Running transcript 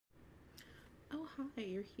hi,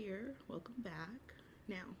 you're here. Welcome back.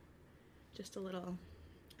 Now, just a little,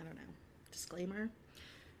 I don't know, disclaimer.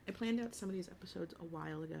 I planned out some of these episodes a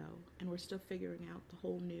while ago, and we're still figuring out the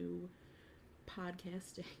whole new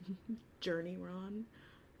podcasting journey we're on.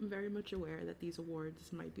 I'm very much aware that these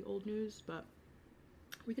awards might be old news, but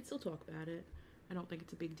we could still talk about it. I don't think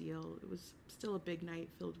it's a big deal. It was still a big night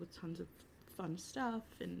filled with tons of fun stuff,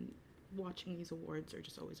 and watching these awards are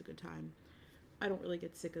just always a good time. I don't really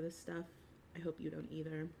get sick of this stuff. I hope you don't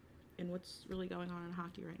either. And what's really going on in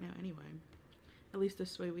hockey right now, anyway? At least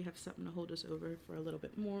this way we have something to hold us over for a little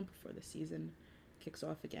bit more before the season kicks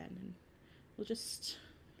off again. And we'll just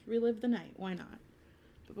relive the night. Why not?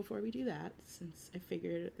 But before we do that, since I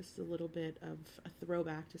figured this is a little bit of a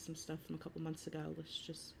throwback to some stuff from a couple months ago, let's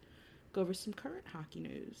just go over some current hockey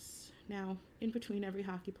news. Now, in between every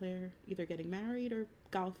hockey player either getting married or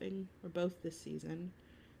golfing or both this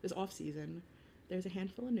off season, there's a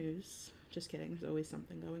handful of news. Just kidding, there's always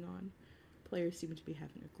something going on. Players seem to be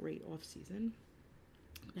having a great off season.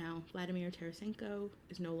 Now, Vladimir Tarasenko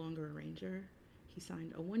is no longer a Ranger. He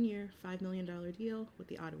signed a 1-year, $5 million deal with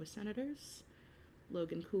the Ottawa Senators.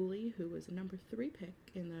 Logan Cooley, who was a number 3 pick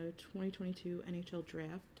in the 2022 NHL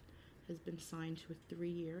draft, has been signed to a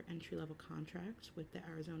 3-year entry-level contract with the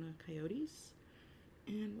Arizona Coyotes.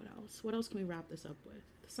 And what else? What else can we wrap this up with?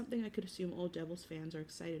 Something I could assume all Devils fans are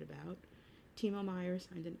excited about. Timo Meier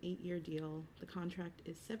signed an 8-year deal. The contract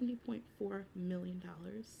is $70.4 million.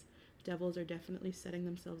 Devils are definitely setting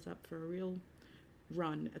themselves up for a real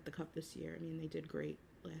run at the Cup this year. I mean, they did great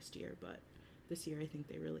last year, but this year I think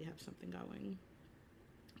they really have something going.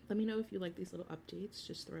 Let me know if you like these little updates.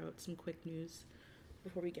 Just throw out some quick news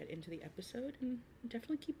before we get into the episode, and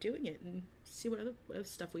definitely keep doing it and see what other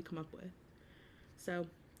stuff we come up with. So,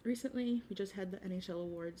 recently we just had the NHL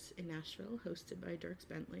Awards in Nashville, hosted by Dierks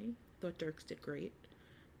Bentley. Thought Dierks did great.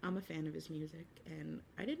 I'm a fan of his music, and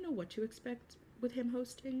I didn't know what to expect with him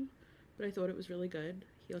hosting, but I thought it was really good.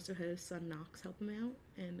 He also had his son Knox help him out,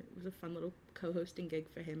 and it was a fun little co-hosting gig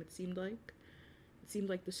for him, it seemed like. It seemed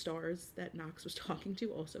like the stars that Knox was talking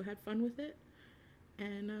to also had fun with it.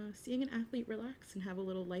 And seeing an athlete relax and have a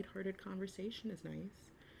little lighthearted conversation is nice.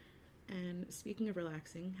 And speaking of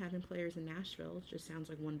relaxing, having players in Nashville just sounds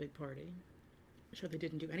like one big party. I'm sure they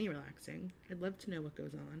didn't do any relaxing. I'd love to know what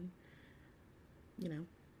goes on. You know,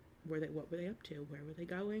 what were they up to? Where were they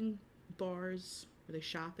going? Bars? Were they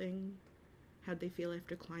shopping? How'd they feel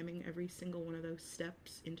after climbing every single one of those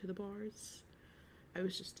steps into the bars? I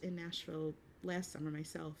was just in Nashville last summer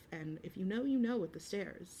myself, and if you know with the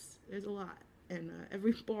stairs. There's a lot. And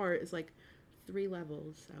every bar is like 3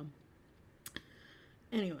 levels, so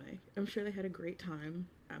anyway, I'm sure they had a great time.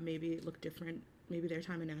 Maybe it looked different. Maybe their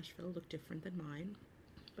time in Nashville looked different than mine.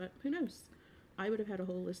 But who knows? I would have had a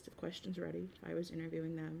whole list of questions ready if I was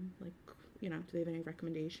interviewing them. Like, do they have any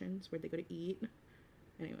recommendations? Where'd they go to eat?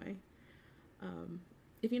 Anyway,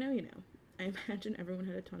 if you know, you know. I imagine everyone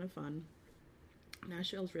had a ton of fun.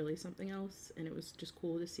 Nashville's really something else, and it was just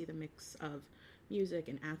cool to see the mix of music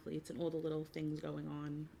and athletes and all the little things going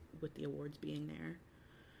on with the awards being there.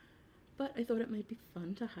 But I thought it might be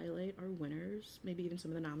fun to highlight our winners, maybe even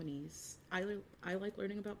some of the nominees. I like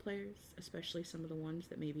learning about players, especially some of the ones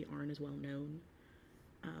that maybe aren't as well known.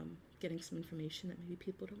 Getting some information that maybe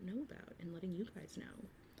people don't know about and letting you guys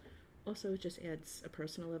know. Also, it just adds a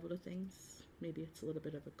personal level to things. Maybe it's a little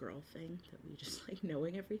bit of a girl thing that we just like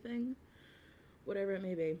knowing everything. Whatever it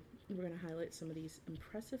may be, we're going to highlight some of these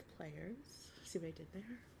impressive players. See what I did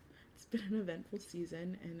there? It's been an eventful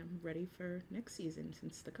season, and I'm ready for next season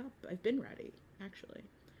since the Cup. I've been ready, actually.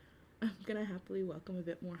 I'm going to happily welcome a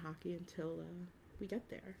bit more hockey until we get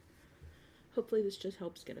there. Hopefully this just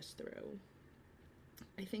helps get us through.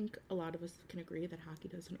 I think a lot of us can agree that hockey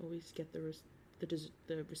doesn't always get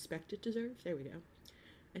the respect it deserves. There we go.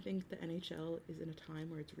 I think the NHL is in a time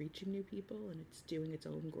where it's reaching new people and it's doing its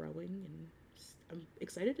own growing, and I'm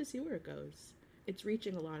excited to see where it goes. It's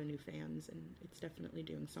reaching a lot of new fans, and it's definitely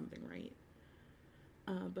doing something right.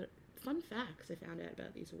 But fun facts I found out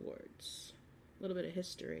about these awards. A little bit of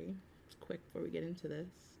history. It's quick before we get into this.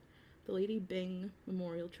 The Lady Byng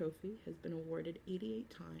Memorial Trophy has been awarded 88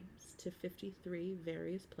 times to 53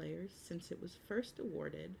 various players since it was first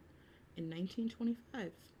awarded in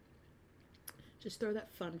 1925. Just throw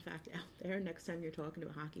that fun fact out there next time you're talking to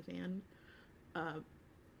a hockey fan.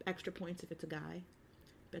 Extra points if it's a guy.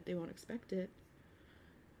 Bet they won't expect it.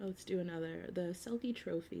 Let's do another. The Selke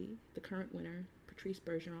Trophy, the current winner, Patrice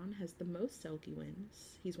Bergeron, has the most Selke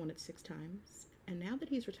wins. He's won it 6 times. And now that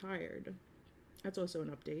he's retired, that's also an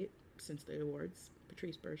update since the awards.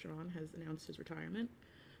 Patrice Bergeron has announced his retirement.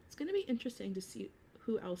 It's going to be interesting to see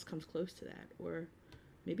who else comes close to that, or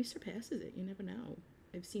maybe surpasses it. You never know.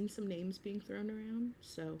 I've seen some names being thrown around,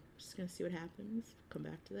 so just gonna see what happens. Come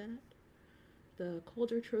back to that. The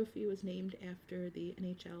Calder Trophy was named after the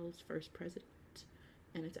NHL's first president,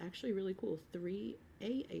 and it's actually really cool. 3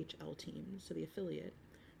 AHL teams, so the affiliate,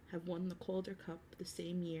 have won the Calder Cup the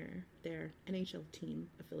same year their NHL team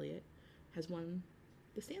affiliate has won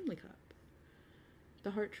the Stanley Cup.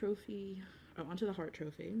 The Hart Trophy, onto the Hart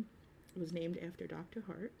Trophy, was named after Dr.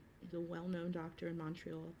 Hart. He's a well-known doctor in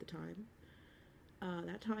Montreal at the time.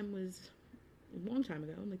 That time was a long time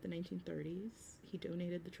ago, like the 1930s. He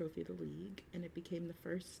donated the trophy to the league, and it became the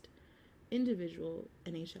first individual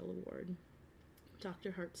NHL award.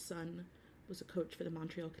 Dr. Hart's son was a coach for the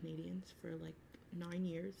Montreal Canadiens for like 9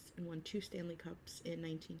 years and won 2 Stanley Cups in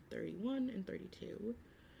 1931 and 32.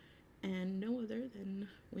 And no other than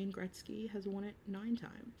Wayne Gretzky has won it 9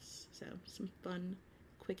 times. So some fun,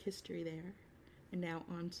 quick history there. And now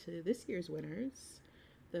on to this year's winners.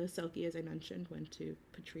 The Selke, as I mentioned, went to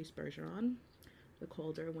Patrice Bergeron. The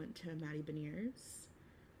Calder went to Maddie Beniers.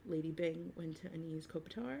 Lady Byng went to Anise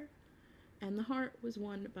Kopitar. And the Hart was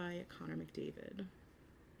won by Connor McDavid.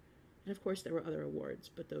 And of course there were other awards,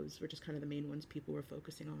 but those were just kind of the main ones people were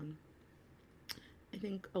focusing on. I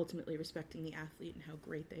think ultimately respecting the athlete and how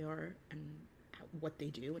great they are and what they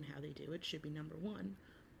do and how they do it should be number one.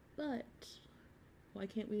 But why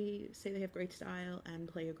can't we say they have great style and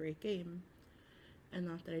play a great game? And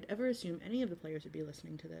not that I'd ever assume any of the players would be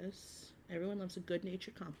listening to this. Everyone loves a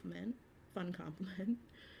good-natured compliment, fun compliment.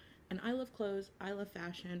 And I love clothes, I love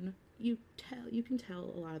fashion. You can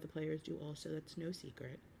tell a lot of the players do also, that's no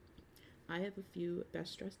secret. I have a few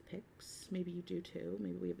best dressed picks. Maybe you do too.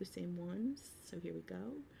 Maybe we have the same ones. So here we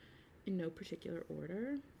go. In no particular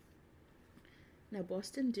order. Now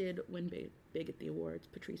Boston did win big at the awards.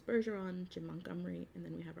 Patrice Bergeron, Jim Montgomery, and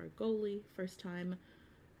then we have our goalie, first time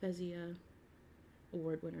Vezina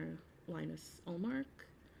award winner Linus Ullmark.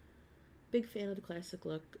 Big fan of the classic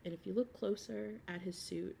look, and if you look closer at his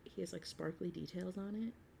suit, he has like sparkly details on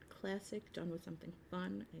it. Classic, done with something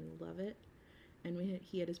fun. I love it. And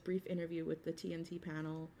he had his brief interview with the TNT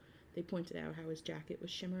panel. They pointed out how his jacket was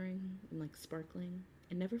shimmering and like sparkling.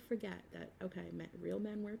 And never forget that, okay, real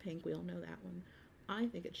men wear pink, we all know that one. I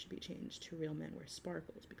think it should be changed to real men wear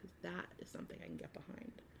sparkles, because that is something I can get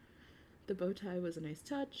behind. The bow tie was a nice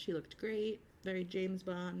touch. He looked great. Very James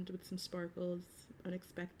Bond with some sparkles.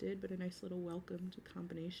 Unexpected, but a nice little welcomed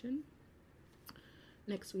combination.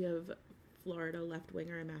 Next we have Florida left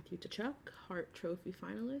winger Matthew Tkachuk, Hart Trophy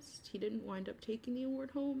finalist. He didn't wind up taking the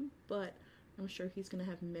award home, but I'm sure he's going to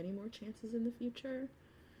have many more chances in the future.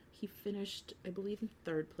 He finished, I believe, in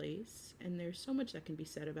 3rd place, and there's so much that can be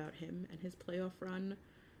said about him and his playoff run.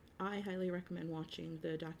 I highly recommend watching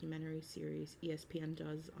the documentary series ESPN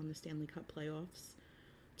does on the Stanley Cup playoffs.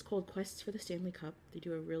 It's called Quests for the Stanley Cup. They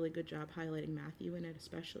do a really good job highlighting Matthew in it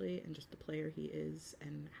especially, and just the player he is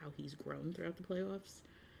and how he's grown throughout the playoffs.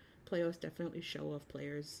 Playoffs definitely show off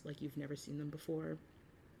players like you've never seen them before.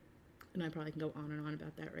 And I probably can go on and on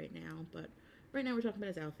about that right now, but right now we're talking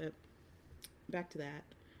about his outfit. Back to that.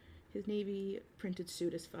 His navy printed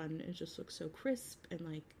suit is fun. It just looks so crisp, and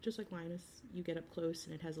like just like Linus, you get up close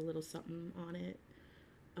and it has a little something on it.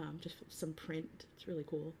 Just some print. It's really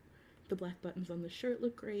cool. The black buttons on the shirt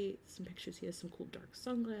look great. Some pictures, he has some cool dark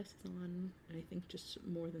sunglasses on. And I think just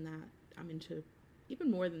more than that, I'm into,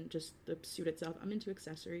 even more than just the suit itself, I'm into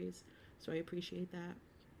accessories. So I appreciate that.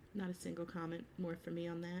 Not a single comment more for me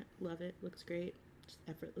on that. Love it. Looks great. Just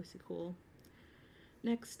effortlessly cool.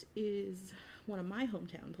 Next is one of my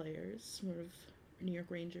hometown players, sort of New York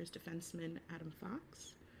Rangers defenseman Adam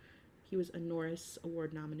Fox. He was a Norris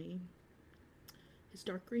Award nominee. His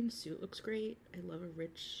dark green suit looks great. I love a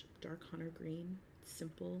rich, dark hunter green. It's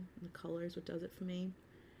simple, and the color is what does it for me.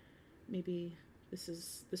 Maybe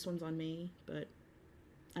this one's on me, but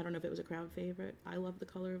I don't know if it was a crowd favorite. I love the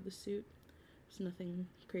color of the suit. There's nothing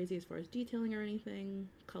crazy as far as detailing or anything.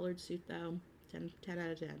 Colored suit, though. 10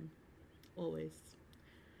 out of 10. Always.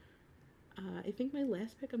 I think my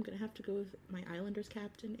last pick, I'm going to have to go with my Islanders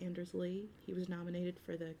captain, Anders Lee. He was nominated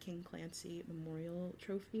for the King Clancy Memorial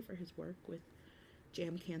Trophy for his work with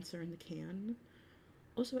Jam Cancer in the Can.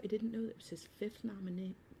 Also, I didn't know that it was his fifth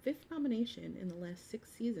nomination in the last 6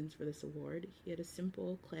 seasons for this award. He had a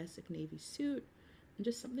simple, classic navy suit, and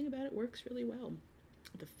just something about it works really well.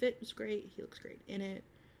 The fit was great. He looks great in it.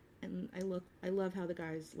 And I love how the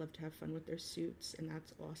guys love to have fun with their suits, and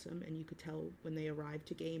that's awesome. And you could tell when they arrive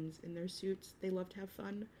to games in their suits, they love to have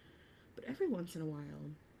fun. But every once in a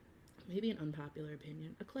while, maybe an unpopular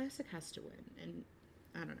opinion, a classic has to win. And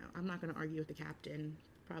I don't know. I'm not going to argue with the captain.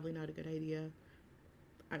 Probably not a good idea.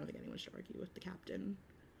 I don't think anyone should argue with the captain.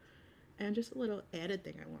 And just a little added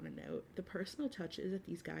thing I want to note, the personal touches that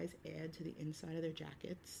these guys add to the inside of their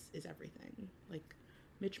jackets is everything. Like,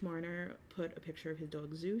 Mitch Marner put a picture of his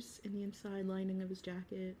dog Zeus in the inside lining of his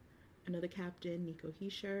jacket. Another captain, Nico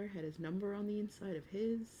Heischer, had his number on the inside of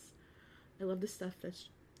his. I love the stuff that's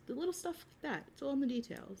the little stuff like that. It's all in the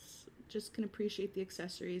details. Just can appreciate the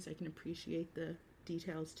accessories. I can appreciate the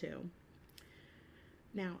details too.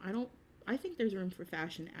 Now, I think there's room for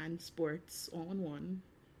fashion and sports all in one,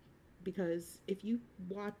 because if you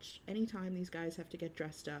watch any time these guys have to get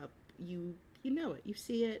dressed up, you know it. You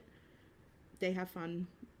see it. They have fun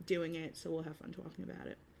doing it, so we'll have fun talking about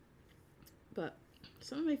it. But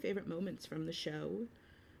some of my favorite moments from the show,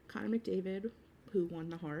 Connor McDavid, who won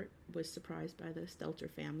the Hart, was surprised by the Stelter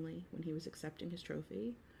family when he was accepting his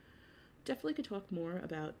trophy. Definitely could talk more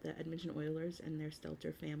about the Edmonton Oilers and their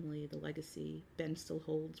Stelter family, the legacy Ben still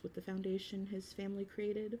holds with the foundation his family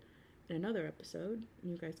created, in another episode,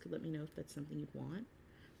 and you guys could let me know if that's something you'd want.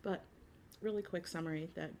 But really quick summary,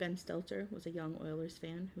 that Ben Stelter was a young Oilers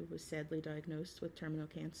fan who was sadly diagnosed with terminal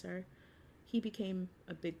cancer. He became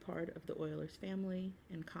a big part of the Oilers family,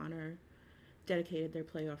 and Connor dedicated their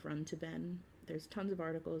playoff run to Ben. There's tons of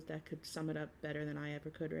articles that could sum it up better than I ever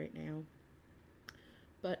could right now.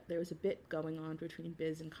 But there was a bit going on between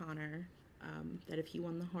Biz and Connor, that if he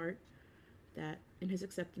won the Hart, that in his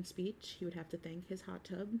acceptance speech, he would have to thank his hot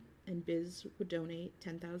tub, and Biz would donate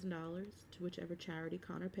 $10,000 to whichever charity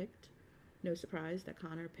Connor picked. No surprise that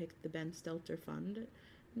Connor picked the Ben Stelter Fund. And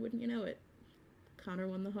wouldn't you know it, Connor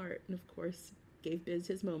won the Hart, and of course gave Biz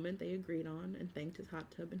his moment they agreed on and thanked his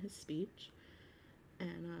hot tub in his speech.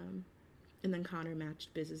 And then Connor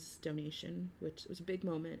matched Biz's donation, which was a big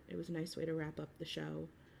moment. It was a nice way to wrap up the show.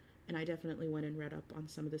 And I definitely went and read up on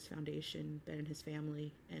some of this foundation, Ben and his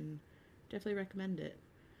family, and definitely recommend it.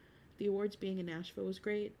 The awards being in Nashville was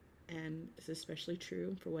great, and this is especially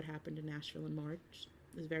true for what happened in Nashville in March.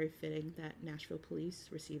 It was very fitting that Nashville police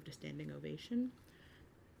received a standing ovation.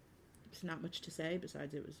 There's not much to say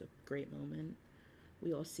besides it was a great moment.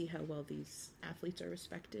 We all see how well these athletes are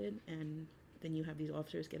respected, and then you have these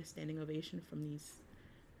officers get a standing ovation from these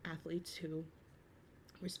athletes who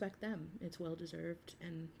respect them. It's well deserved,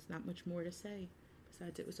 and it's not much more to say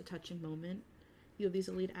besides it was a touching moment. You have these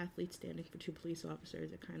elite athletes standing for two police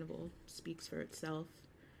officers. It kind of all speaks for itself,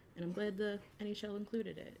 and I'm glad the NHL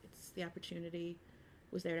included it. It's the opportunity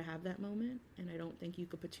was there to have that moment, and I don't think you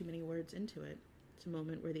could put too many words into it. It's a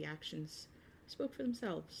moment where the actions spoke for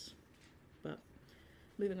themselves. But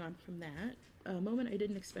moving on from that, a moment I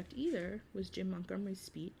didn't expect either was Jim Montgomery's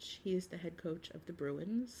speech. He is the head coach of the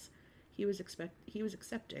Bruins. He was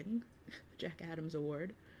accepting the Jack Adams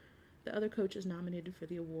Award. The other coaches nominated for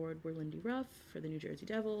the award were Lindy Ruff for the New Jersey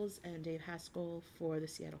Devils and Dave Haskell for the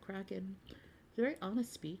Seattle Kraken. It's a very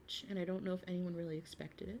honest speech, and I don't know if anyone really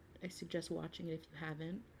expected it. I suggest watching it if you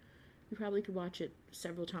haven't. You probably could watch it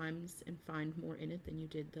several times and find more in it than you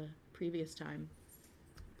did the previous time.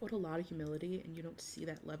 But a lot of humility, and you don't see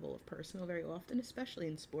that level of personal very often, especially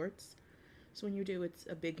in sports. So when you do, it's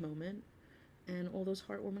a big moment, and all those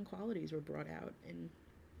heartwarming qualities were brought out, and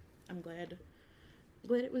I'm glad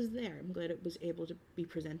it was there. I'm glad it was able to be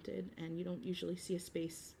presented, and you don't usually see a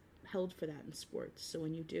space held for that in sports, so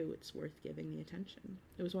when you do, it's worth giving the attention.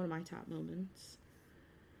 It was one of my top moments.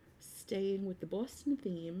 Staying with the Boston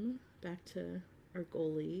theme, back to our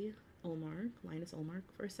goalie, Linus Ullmark,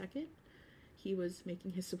 for a second. He was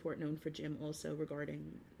making his support known for Jim also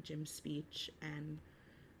regarding Jim's speech, and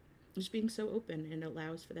just being so open, and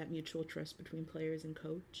allows for that mutual trust between players and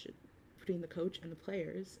coach, between the coach and the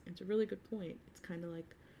players. And it's a really good point. It's kind of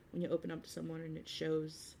like when you open up to someone and it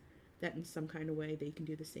shows that in some kind of way they can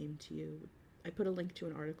do the same to you. I put a link to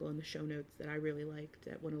an article in the show notes that I really liked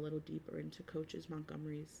that went a little deeper into Coach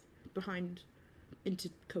Montgomery's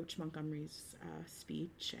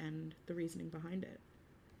speech and the reasoning behind it.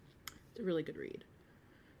 It's a really good read.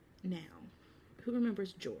 Now, who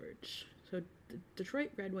remembers George? So the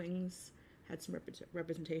Detroit Red Wings had some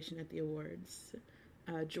representation at the awards.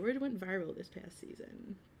 George went viral this past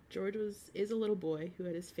season. George is a little boy who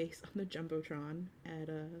had his face on the Jumbotron at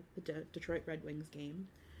the Detroit Red Wings game.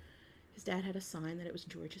 His dad had a sign that it was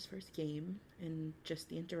George's first game, and just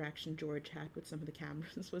the interaction George had with some of the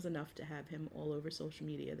cameras was enough to have him all over social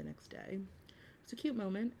media the next day. It's a cute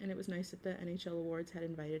moment, and it was nice that the NHL Awards had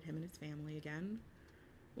invited him and his family again,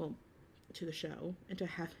 well, to the show, and to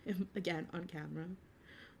have him again on camera.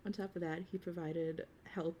 On top of that, he provided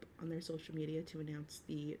help on their social media to announce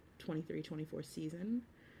the 23-24 season.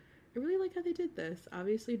 I really like how they did this.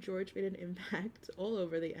 Obviously, George made an impact all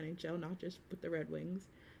over the NHL, not just with the Red Wings,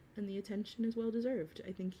 and the attention is well deserved.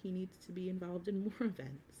 I think he needs to be involved in more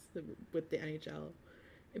events with the NHL.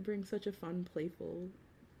 It brings such a fun, playful,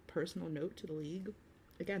 personal note to the league.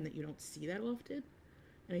 Again, that you don't see that often.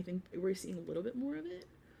 And I think we're seeing a little bit more of it.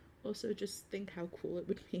 Also, just think how cool it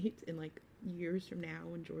would be in like years from now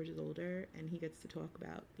when George is older and he gets to talk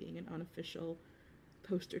about being an unofficial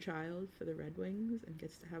poster child for the Red Wings and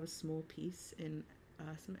gets to have a small piece in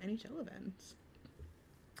some NHL events.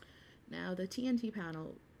 Now, the TNT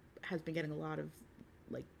panel has been getting a lot of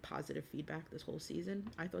like positive feedback this whole season.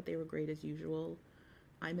 I thought they were great as usual.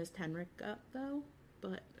 I missed Henrik though,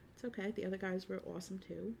 but it's okay. The other guys were awesome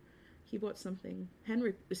too. He brought something,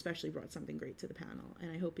 Henrik especially brought something great to the panel,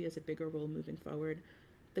 and I hope he has a bigger role moving forward.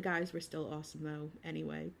 The guys were still awesome though,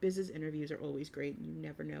 anyway. Biz's interviews are always great, and you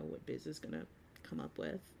never know what Biz is gonna come up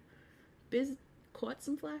with. Biz caught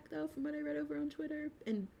some flack though from what I read over on Twitter,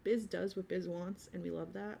 and Biz does what Biz wants, and we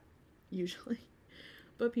love that, usually.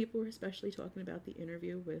 But people were especially talking about the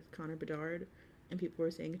interview with Connor Bedard, and people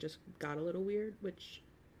were saying it just got a little weird, which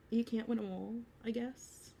you can't win them all, I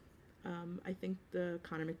guess. I think the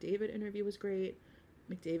Connor McDavid interview was great.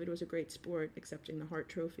 McDavid was a great sport, accepting the Hart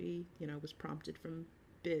Trophy, was prompted from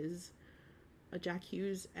Biz. Jack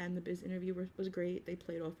Hughes and the Biz interview was great. They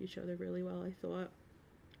played off each other really well, I thought.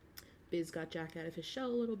 Biz got Jack out of his shell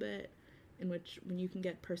a little bit, in which when you can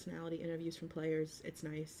get personality interviews from players, it's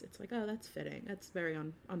nice. It's like, oh, that's fitting. That's very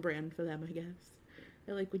on brand for them, I guess.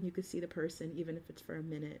 I like when you could see the person, even if it's for a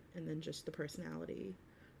minute, and then just the personality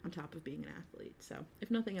on top of being an athlete. So, if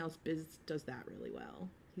nothing else, Biz does that really well.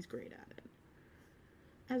 He's great at it.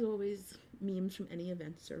 As always, memes from any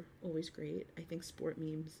events are always great. I think sport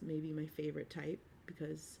memes may be my favorite type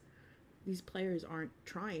because these players aren't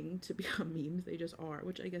trying to become memes, they just are,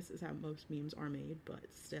 which I guess is how most memes are made, but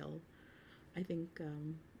still, I think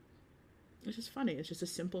it's just funny. It's just a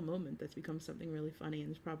simple moment that's become something really funny, and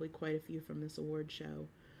there's probably quite a few from this award show.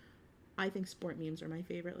 I think sport memes are my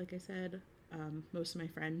favorite, like I said. Most of my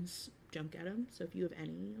friends don't get them, so if you have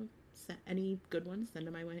any good ones, send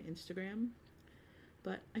them my way on Instagram.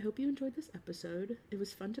 But I hope you enjoyed this episode. It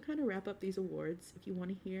was fun to kind of wrap up these awards. If you want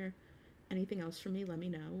to hear anything else from me, let me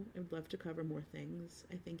know. I would love to cover more things.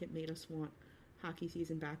 I think it made us want hockey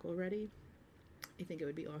season back already. I think it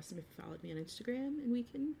would be awesome if you followed me on Instagram and we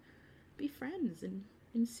can be friends and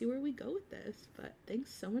see where we go with this. But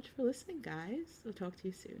thanks so much for listening, guys. I'll talk to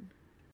you soon.